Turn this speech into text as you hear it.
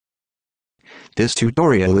This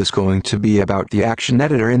tutorial is going to be about the action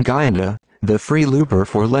editor in Giada, the free looper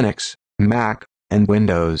for Linux, Mac, and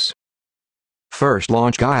Windows. First,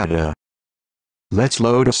 launch Giada. Let's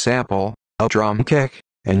load a sample, a drum kick,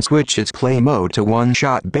 and switch its play mode to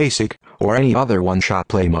one-shot basic, or any other one-shot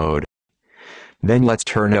play mode. Then let's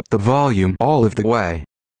turn up the volume all of the way.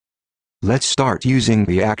 Let's start using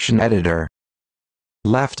the action editor.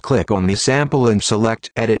 Left-click on the sample and select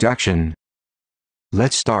Edit Action.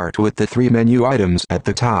 Let's start with the three menu items at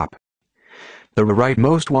the top. The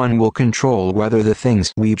rightmost one will control whether the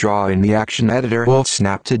things we draw in the action editor will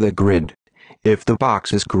snap to the grid. If the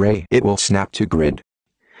box is gray, it will snap to grid.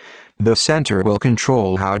 The center will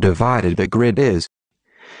control how divided the grid is.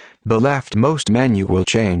 The leftmost menu will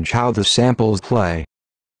change how the samples play.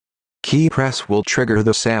 Key press will trigger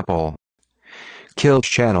the sample. Kill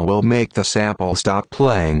channel will make the sample stop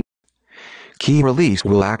playing. Key release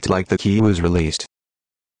will act like the key was released.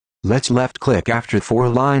 Let's left-click after 4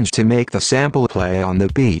 lines to make the sample play on the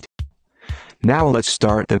beat. Now let's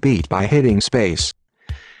start the beat by hitting space.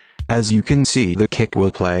 As you can see, the kick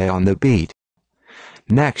will play on the beat.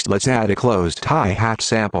 Next, let's add a closed hi-hat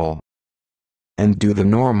sample. And do the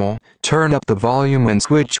normal, turn up the volume and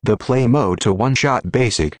switch the play mode to one-shot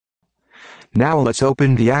basic. Now let's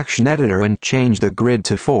open the action editor and change the grid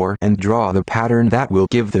to 4 and draw the pattern that will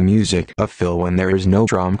give the music a fill when there is no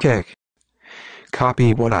drum kick.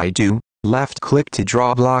 Copy what I do, left-click to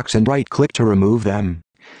draw blocks and right-click to remove them.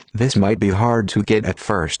 This might be hard to get at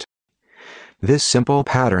first. This simple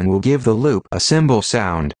pattern will give the loop a cymbal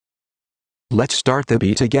sound. Let's start the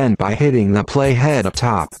beat again by hitting the play head up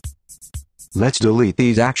top. Let's delete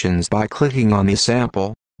these actions by clicking on the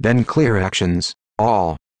sample, then clear actions,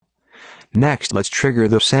 all. Next, let's trigger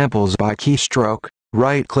the samples by keystroke.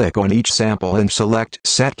 Right-click on each sample and select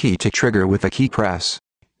Set Key to trigger with a key press.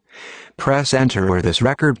 Press Enter or this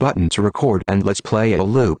record button to record and let's play a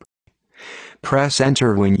loop. Press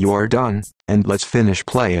Enter when you are done, and let's finish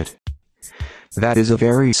play it. That is a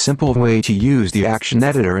very simple way to use the action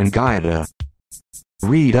editor in Giada.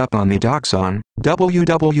 Read up on the docs on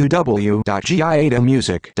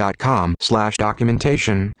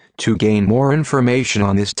www.giadamusic.com/documentation to gain more information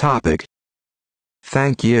on this topic.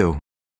 Thank you.